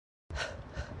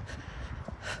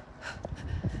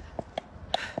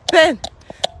Ben,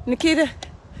 Nikita.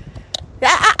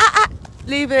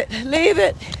 Leave it, leave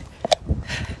it.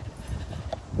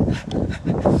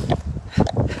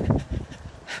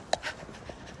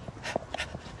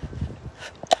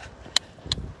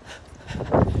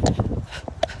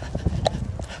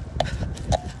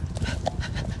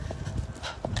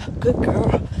 Good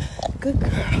girl, good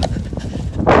girl.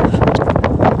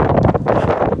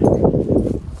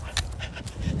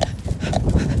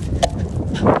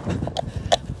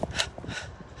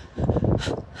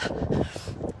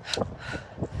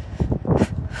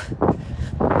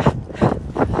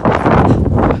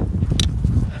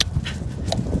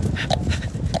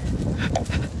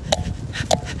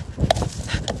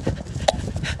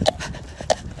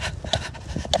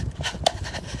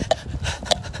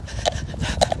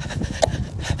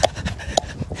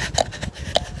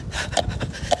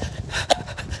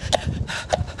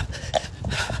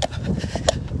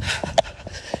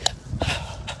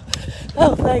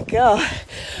 Oh, thank God.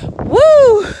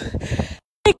 Woo!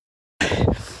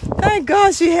 Thank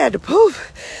God she had to poop.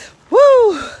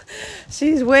 Woo!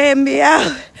 She's wearing me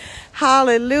out.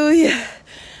 Hallelujah.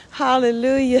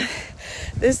 Hallelujah.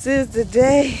 This is the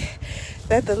day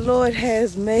that the Lord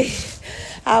has made.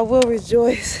 I will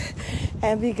rejoice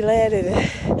and be glad in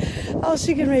it. Oh,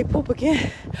 she getting ready to poop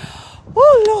again.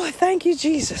 Oh, Lord, thank you,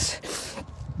 Jesus.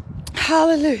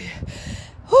 Hallelujah.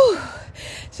 Woo!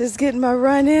 Just getting my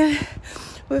run in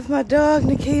with my dog,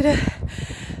 Nikita.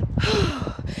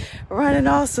 Running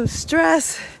off some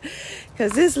stress.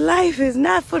 Because this life is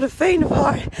not for the faint of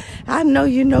heart. I know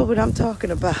you know what I'm talking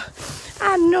about.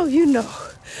 I know you know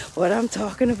what I'm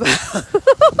talking about.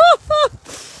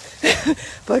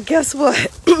 But guess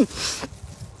what?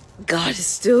 God is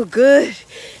still good.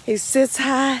 He sits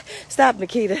high. Stop,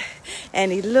 Nikita.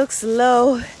 And he looks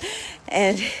low.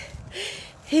 And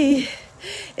he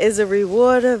is a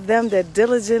rewarder of them that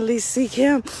diligently seek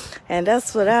him. And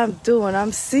that's what I'm doing.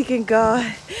 I'm seeking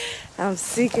God. I'm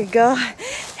seeking God.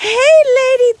 Hey,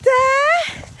 Lady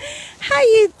Di. How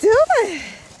you doing?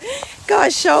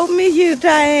 God showed me you,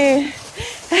 Diane.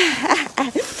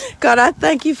 God, I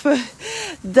thank you for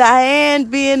Diane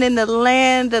being in the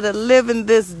land of the living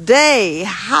this day.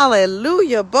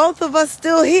 Hallelujah. Both of us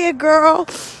still here, girl.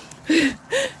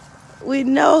 We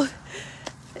know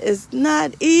it's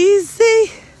not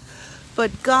easy,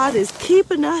 but God is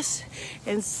keeping us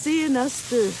and seeing us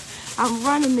through. I'm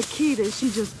running Nikita. She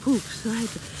just pooped, so I had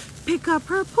to pick up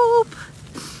her poop.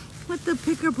 What to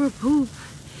pick up her poop?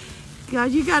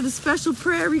 God, you got a special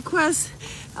prayer request?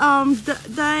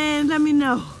 Diane, let me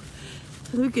know.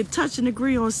 We could touch and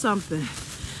agree on something.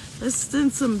 Let's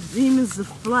send some demons to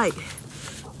flight.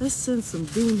 Let's send some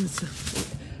demons to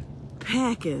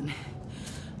packing.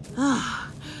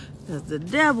 Because the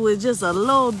devil is just a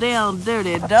low down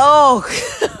dirty dog.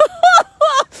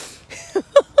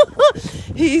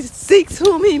 He seeks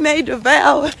whom he may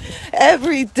devour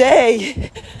every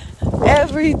day.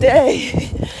 Every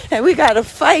day. And we got to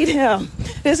fight him.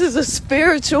 This is a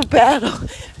spiritual battle.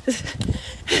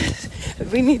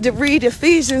 We need to read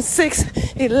Ephesians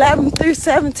 6:11 through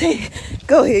 17.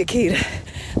 Go ahead, Kita.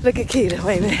 Look at Kita.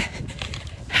 Wait a minute.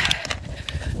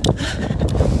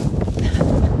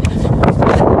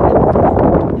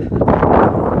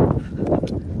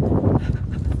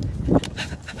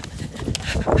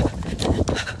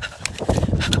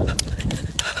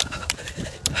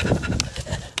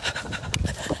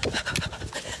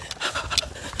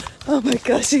 Oh my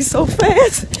gosh, she's so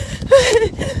fast.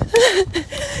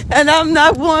 And I'm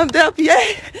not warmed up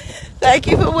yet. Thank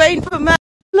you for waiting for my...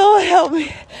 Lord, help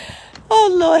me. Oh,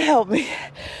 Lord, help me.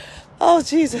 Oh,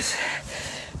 Jesus.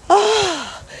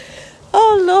 Oh,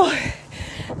 Lord.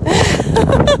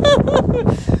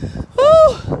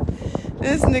 Oh,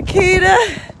 this Nikita.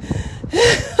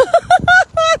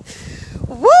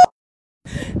 Woo!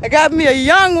 I got me a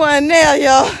young one now,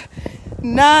 y'all.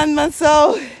 9 months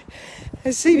old.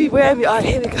 And she be wearing me. All right,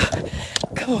 here we go.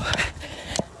 Come on.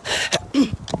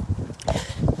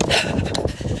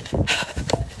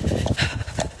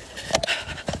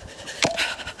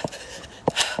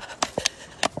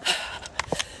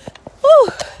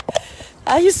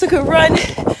 I used to could run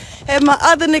at my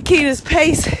other Nikita's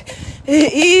pace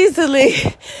easily,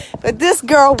 but this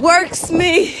girl works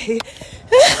me.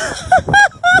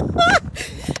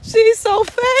 She's so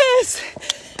fast.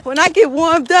 When I get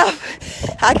warmed up,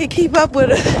 I can keep up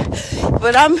with her,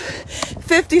 but I'm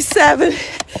 57.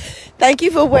 Thank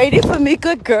you for waiting for me.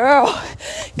 Good girl.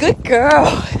 Good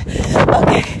girl.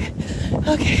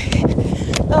 Okay.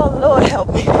 Oh, Lord, help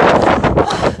me.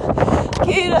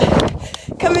 Kita,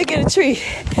 come here, get a treat.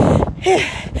 Here.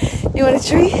 You want a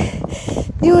treat?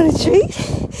 You want a treat?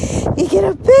 You get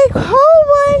a big whole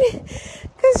one.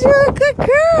 Because you're a good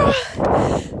girl.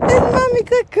 And mommy,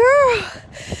 good girl.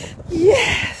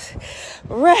 Yes.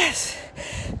 Rest.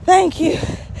 Thank you.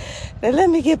 Now let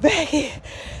me get back here.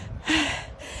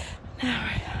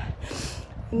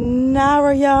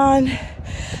 Narayan.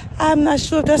 I'm not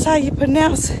sure if that's how you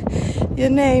pronounce your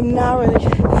name,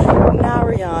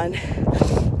 Narayan.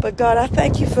 But God, I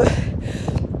thank you for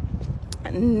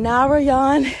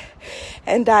Narayan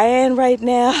and Diane right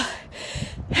now,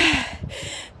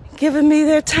 giving me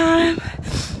their time,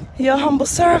 your humble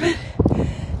servant,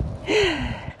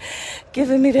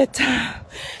 giving me their time.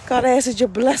 God, I ask that you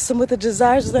bless them with the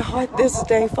desires of their heart this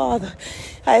day, Father.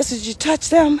 I ask that you touch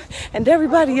them and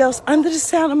everybody else under the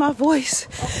sound of my voice,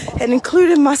 and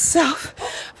including myself,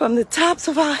 from the tops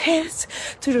of our heads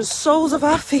to the soles of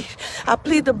our feet. I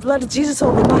plead the blood of Jesus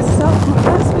over myself, my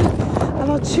husband,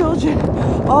 our children,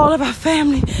 all of our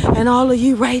family, and all of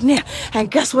you right now. And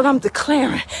guess what I'm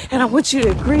declaring? And I want you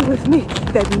to agree with me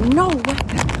that no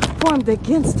weapon formed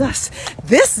against us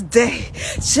this day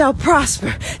shall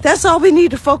prosper. That's all we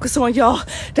need to focus on, y'all.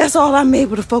 That's all I'm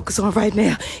able to focus on right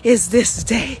now is this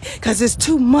day, because it's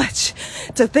too much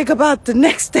to think about the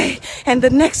next day and the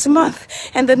next month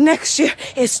and the next year.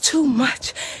 It's too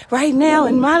much right now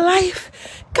in my life.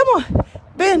 Come on,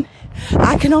 Ben.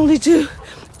 I can only do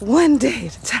one day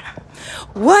at a time.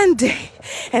 One day.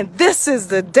 And this is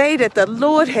the day that the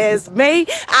Lord has made.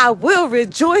 I will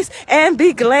rejoice and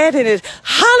be glad in it.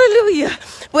 Hallelujah.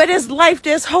 Where there's life,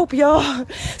 there's hope, y'all.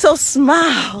 So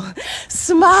smile.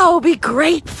 Smile. Be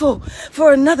grateful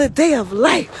for another day of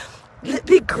life.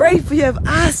 Be grateful you have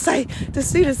eyesight to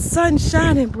see the sun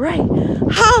shining bright.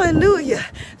 Hallelujah.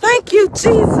 Thank you,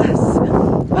 Jesus.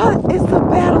 But it's the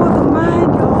battle of the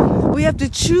mind, y'all. We have to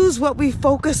choose what we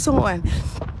focus on.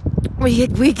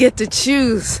 We get to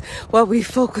choose what we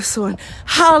focus on.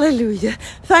 Hallelujah.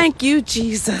 Thank you,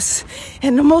 Jesus.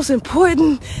 And the most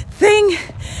important thing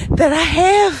that I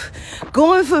have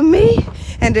going for me,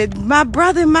 and that my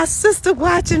brother and my sister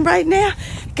watching right now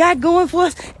got going for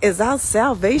us, is our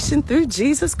salvation through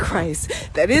Jesus Christ.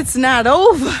 That it's not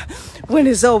over when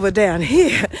it's over down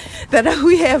here. That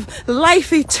we have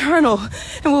life eternal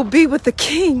and we'll be with the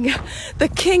King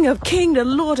of Kings, the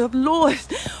Lord of Lords,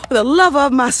 the lover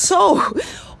of my soul.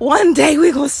 One day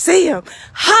we're going to see him.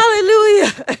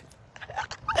 Hallelujah.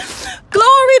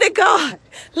 Glory to God.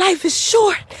 Life is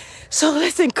short. So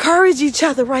let's encourage each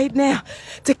other right now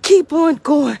to keep on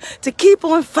going, to keep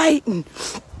on fighting,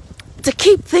 to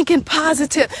keep thinking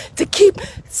positive, to keep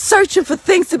searching for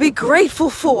things to be grateful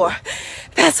for.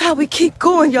 That's how we keep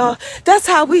going, y'all. That's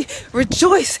how we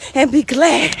rejoice and be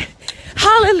glad.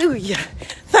 Hallelujah.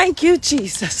 Thank you,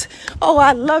 Jesus. Oh,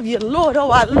 I love you, Lord.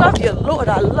 Oh, I love you, Lord.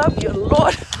 I love you,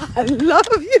 Lord. I love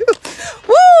you.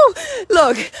 Woo!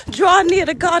 Look, draw near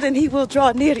to God and he will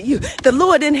draw near to you. The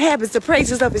Lord inhabits the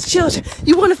praises of his children.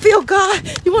 You want to feel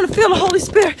God? You want to feel the Holy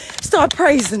Spirit? Start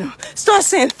praising him. Start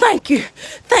saying, thank you.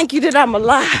 Thank you that I'm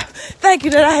alive. Thank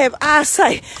you that I have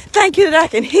eyesight. Thank you that I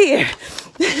can hear.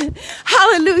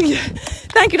 Hallelujah.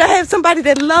 Thank you that I have somebody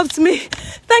that loves me.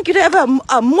 Thank you that I have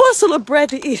a morsel of bread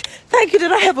to eat. Thank you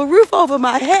that I have a roof over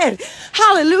my head.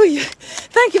 Hallelujah.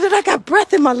 Thank you that I got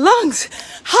breath in my lungs.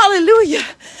 Hallelujah.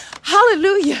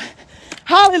 Hallelujah.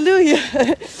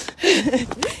 Hallelujah.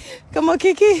 Come on,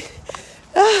 Kiki.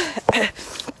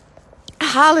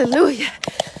 Hallelujah.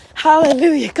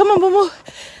 Hallelujah. Come on, Momo.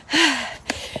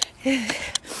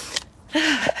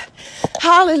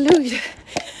 Hallelujah.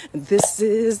 This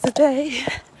is the day.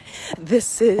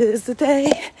 This is the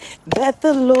day that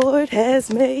the Lord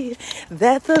has made.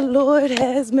 That the Lord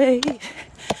has made.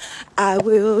 I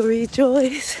will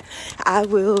rejoice. I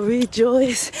will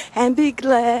rejoice and be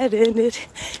glad in it.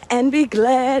 And be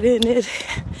glad in it.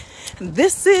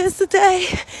 This is the day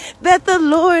that the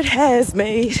Lord has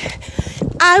made.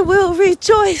 I will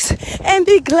rejoice and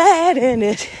be glad in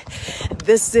it.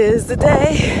 This is the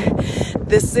day.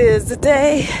 This is the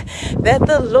day that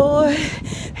the Lord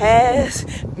has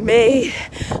made.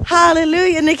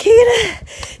 Hallelujah, Nikita.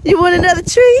 You want another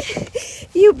treat?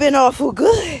 You've been awful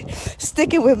good.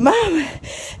 Sticking with Mama.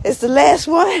 It's the last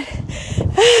one.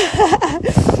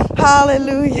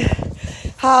 Hallelujah.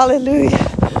 Hallelujah.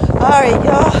 All right,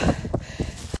 y'all.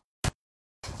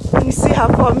 Let me see how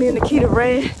far me and Nikita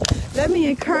ran. Let me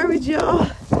encourage y'all.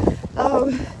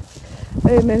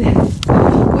 Wait a minute.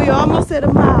 We're almost at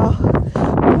a mile.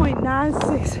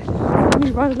 0.96. Let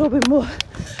me run a little bit more.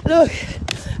 Look,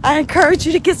 I encourage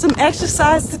you to get some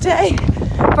exercise today.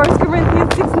 1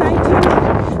 Corinthians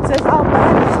 6:19 says our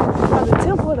bodies are the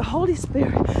temple of the Holy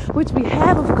Spirit, which we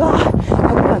have of God,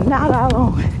 and we are not our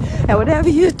own. And whatever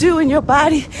you do in your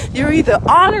body, you're either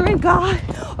honoring God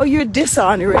or you're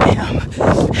dishonoring him.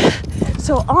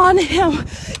 So honor him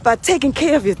by taking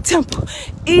care of your temple,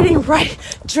 eating right,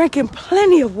 drinking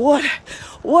plenty of water.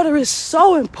 Water is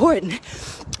so important.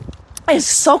 And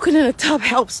soaking in a tub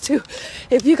helps too.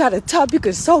 If you got a tub you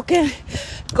can soak in,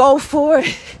 go for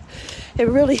it. It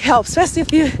really helps, especially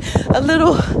if you're a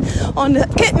little on the,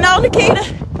 no, Nikita,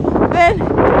 Ben,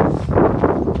 a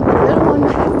little on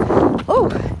the, oh,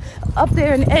 up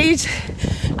there in age.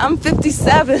 I'm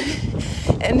 57,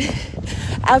 and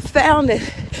I've found that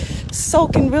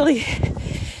soaking really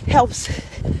helps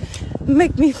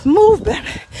make me move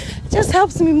better. It just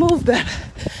helps me move better.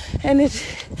 And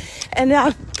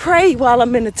I pray while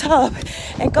I'm in the tub,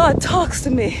 and God talks to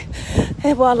me,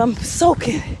 and while I'm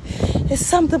soaking. It's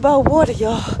something about water,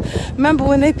 y'all. Remember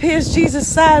when they pierced Jesus'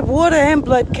 side, water and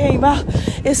blood came out.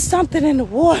 It's something in the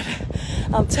water.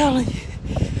 I'm telling you.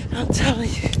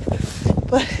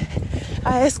 But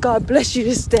I ask God bless you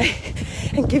this day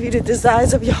and give you the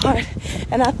desires of your heart.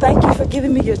 And I thank you for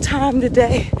giving me your time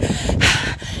today.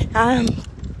 I'm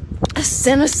a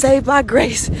sinner saved by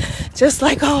grace, just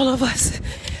like all of us.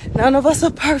 None of us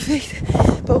are perfect,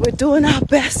 but we're doing our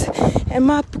best. And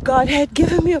my God had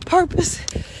given me a purpose.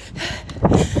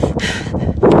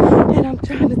 And I'm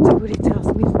trying to do what he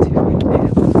tells me to do right now.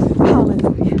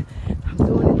 Hallelujah. I'm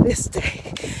doing it this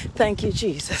day. Thank you,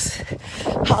 Jesus.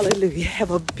 Hallelujah. Have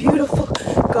a beautiful,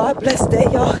 God bless day,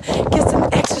 y'all. Get some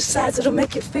exercise. It'll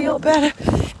make you feel better.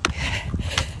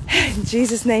 In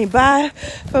Jesus' name, bye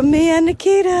from me and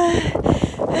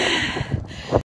Nikita.